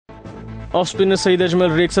Off-spinner Saeed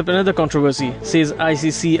Ajmal rakes up another controversy, says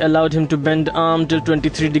ICC allowed him to bend arm till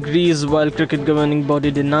 23 degrees while cricket governing body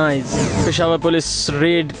denies. Peshawar police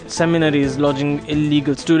raid seminaries lodging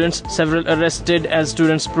illegal students, several arrested as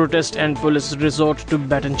students protest and police resort to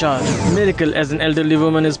baton charge. Miracle as an elderly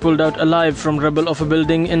woman is pulled out alive from rubble of a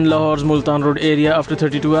building in Lahore's Multan Road area after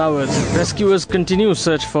 32 hours. Rescuers continue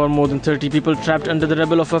search for more than 30 people trapped under the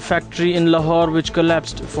rubble of a factory in Lahore which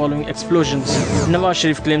collapsed following explosions. Nawaz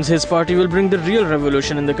Sharif claims his party will bring the real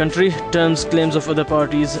revolution in the country, terms claims of other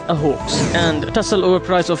parties a hoax. And tussle over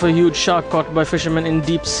price of a huge shark caught by fishermen in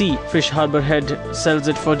deep sea. Fish Harbour Head sells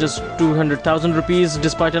it for just 200,000 rupees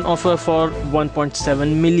despite an offer for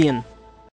 1.7 million.